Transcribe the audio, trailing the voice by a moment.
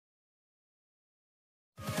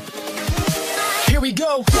we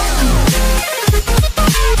go.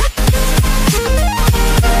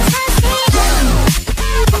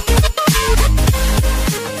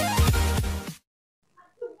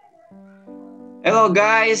 Hello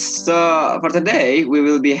guys, so for today we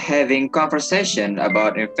will be having conversation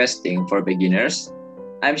about investing for beginners.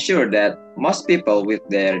 I'm sure that most people with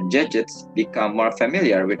their gadgets become more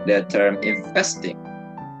familiar with the term investing,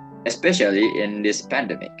 especially in this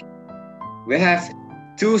pandemic. We have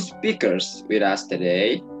two speakers with us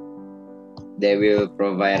today. They will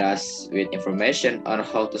provide us with information on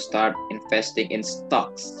how to start investing in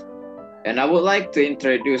stocks. And I would like to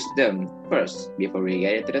introduce them first before we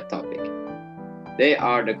get into the topic. They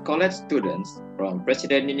are the college students from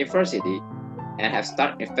President University and have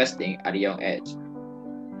started investing at a young age.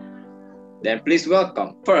 Then please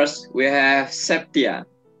welcome. First, we have Septian.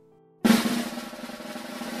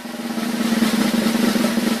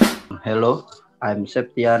 Hello, I'm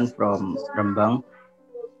Septian from Rembang.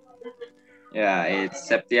 Yeah, it's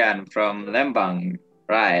Septian from Lembang.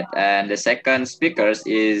 Right, and the second speaker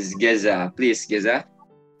is Gezah. Please, Gezah.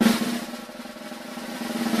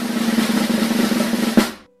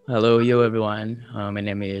 Hello, everyone. My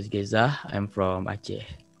name is Gezah. I'm from Aceh.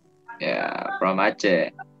 Yeah, from Aceh.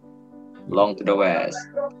 Long to the west.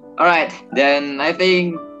 All right, then I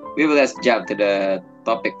think we will let's jump to the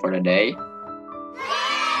topic for the day.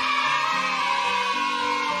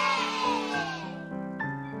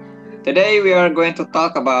 Today we are going to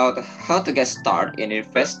talk about how to get started in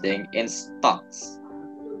investing in stocks.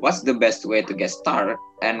 What's the best way to get started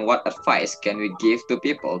and what advice can we give to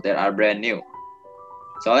people that are brand new?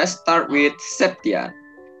 So let's start with Septian.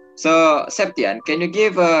 So Septian, can you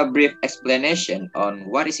give a brief explanation on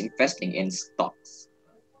what is investing in stocks?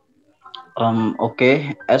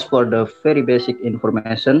 Okay, as for the very basic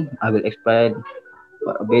information, I will explain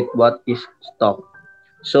a bit what is stock.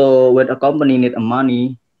 So when a company needs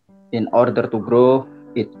money in order to grow,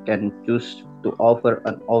 it can choose to offer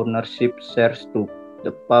an ownership shares to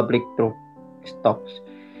the public through stocks.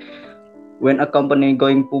 When a company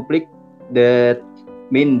going public, that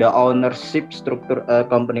mean the ownership structure a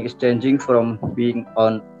company is changing from being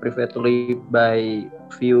owned privately by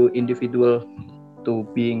few individuals to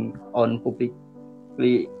being owned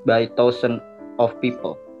publicly by thousands of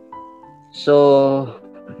people. So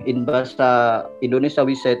in bahasa Indonesia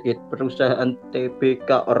we said it perusahaan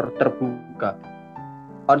TBK or terbuka.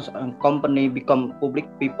 Once a company become public,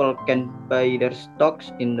 people can buy their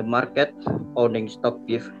stocks in the market. Owning stock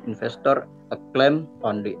give investor a claim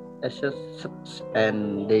on the assets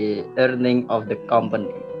and the earning of the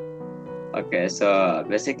company. Okay, so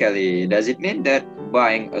basically, does it mean that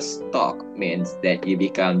buying a stock means that you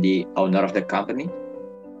become the owner of the company?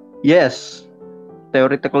 Yes,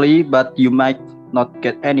 theoretically, but you might not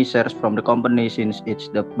get any shares from the company since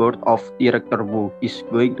it's the board of director who is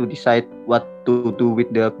going to decide what to do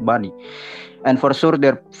with the money. And for sure,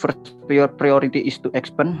 their first priority is to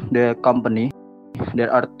expand the company.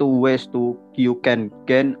 There are two ways you can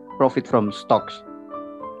gain profit from stocks.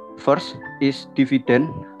 First is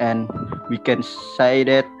dividend, and we can say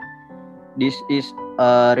that this is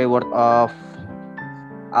a reward of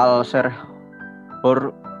all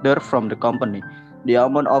shareholder from the company. The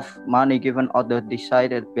amount of money given out is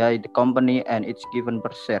decided by the company and it's given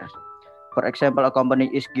per share. For example, a company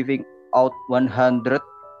is giving out 100,000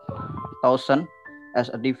 as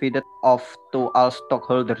a dividend to all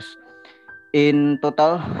stockholders. In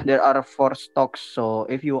total, there are 4 stocks. So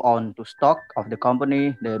if you own 2 stock of the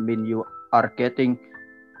company, that means you are getting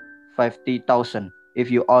 50,000.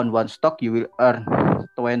 If you own 1 stock, you will earn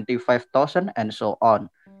 25,000 and so on.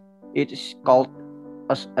 It is called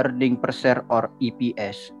as earning per share or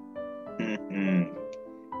EPS.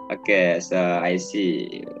 Okay, so I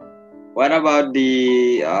see. What about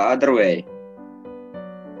the other way?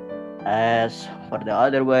 As for the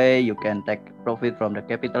other way, you can take profit from the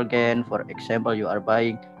capital gain. For example, you are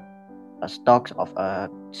buying a stocks of a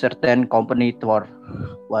certain company for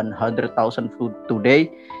 100,000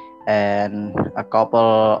 today, and a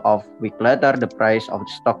couple of weeks later, the price of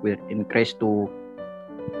the stock will increase to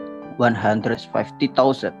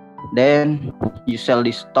 150,000. Then you sell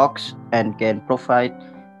these stocks and can profit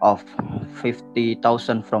of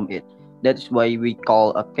 50,000 from it. That's why we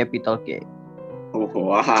call a capital gain.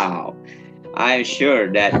 Wow, I'm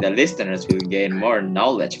sure that the listeners will gain more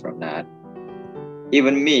knowledge from that.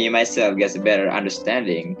 Even me myself gets a better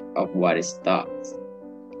understanding of what is stocks.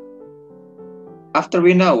 After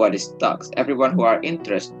we know what is stocks, everyone who are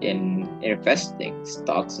interested in investing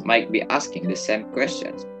stocks might be asking the same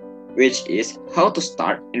questions, which is how to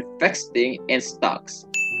start investing in stocks.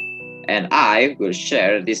 And I will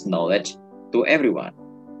share this knowledge to everyone.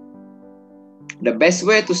 The best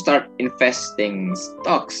way to start investing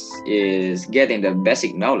stocks is getting the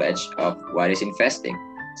basic knowledge of what is investing.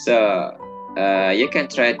 So you can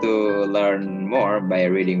try to learn more by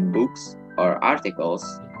reading books or articles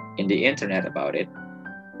in the internet about it.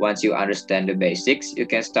 Once you understand the basics, you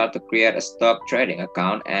can start to create a stock trading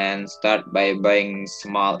account and start by buying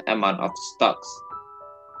small amount of stocks.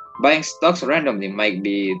 Buying stocks randomly might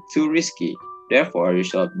be too risky. Therefore, you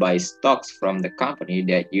should buy stocks from the company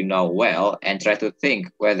that you know well and try to think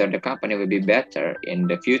whether the company will be better in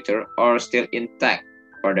the future or still intact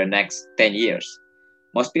for the next 10 years.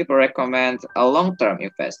 Most people recommend a long-term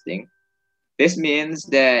investing. This means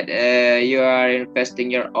that you are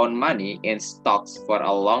investing your own money in stocks for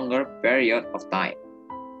a longer period of time.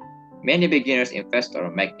 Many beginners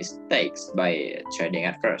investors make mistakes by trading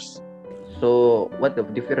at first. So, what the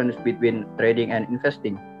difference between trading and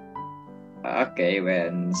investing? Okay,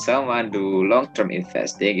 when someone do long-term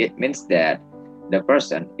investing, it means that the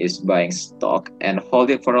person is buying stock and hold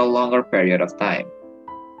it for a longer period of time,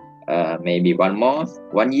 maybe 1 month,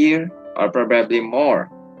 1 year, or probably more.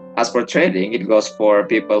 As for trading, it goes for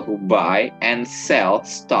people who buy and sell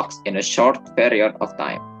stocks in a short period of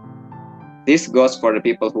time. This goes for the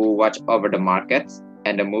people who watch over the markets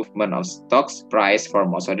and the movement of stocks price for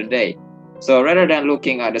most of the day. So rather than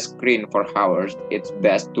looking at the screen for hours, it's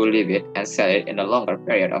best to leave it and sell it in a longer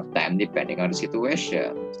period of time depending on the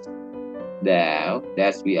situation. Now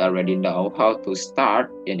that we already know how to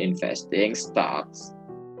start in investing stocks,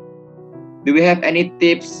 do we have any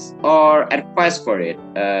tips or advice for it?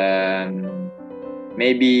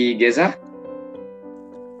 Maybe Gezah?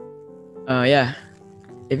 Yeah.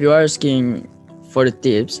 If you are asking for the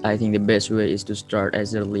tips, I think the best way is to start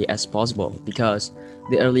as early as possible because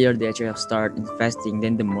the earlier that you have started investing,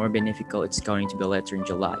 then the more beneficial it's going to be later in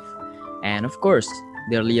your life. And of course,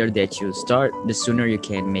 the earlier that you start, the sooner you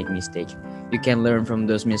can make mistakes. You can learn from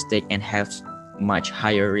those mistakes and have much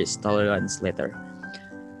higher risk tolerance later.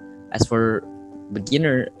 As for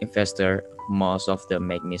beginner investor, most of them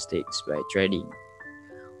make mistakes by trading.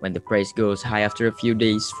 When the price goes high after a few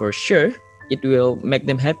days, for sure, it will make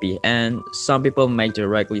them happy. And some people might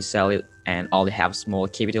directly sell it and only have small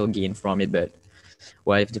capital gain from it. But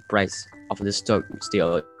what if the price of the stock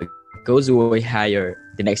still goes way higher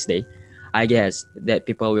the next day? I guess that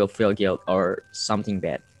people will feel guilt or something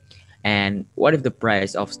bad. And what if the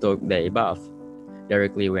price of stock day above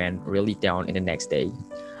directly went really down in the next day?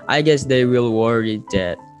 I guess they will worry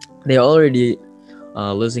that they already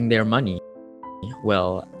losing their money.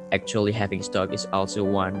 Well, actually having stock is also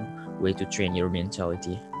one way to train your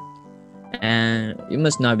mentality. And you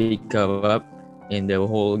must not be caught up in the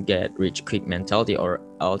whole get rich quick mentality or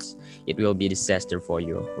else it will be disaster for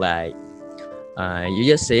you. Like you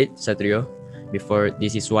just said, Satrio, before,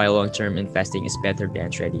 this is why long-term investing is better than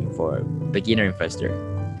trading for beginner investor.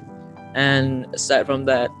 And aside from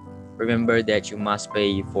that, remember that you must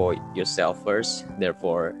pay for yourself first.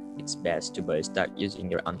 Therefore, it's best to start using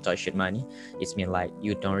your untouched money. It means like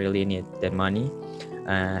you don't really need that money,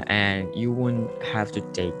 and you won't have to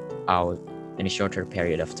take out in a shorter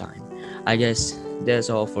period of time. I guess that's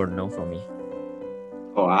all for now from me.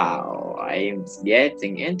 Wow, it's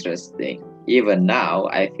getting interesting. Even now,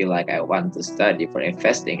 I feel like I want to study for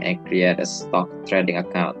investing and create a stock trading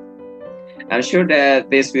account. I'm sure that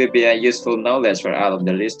this will be a useful knowledge for all of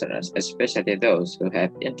the listeners, especially those who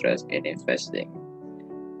have interest in investing.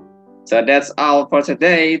 So that's all for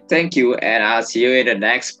today. Thank you, and I'll see you in the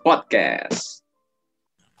next podcast.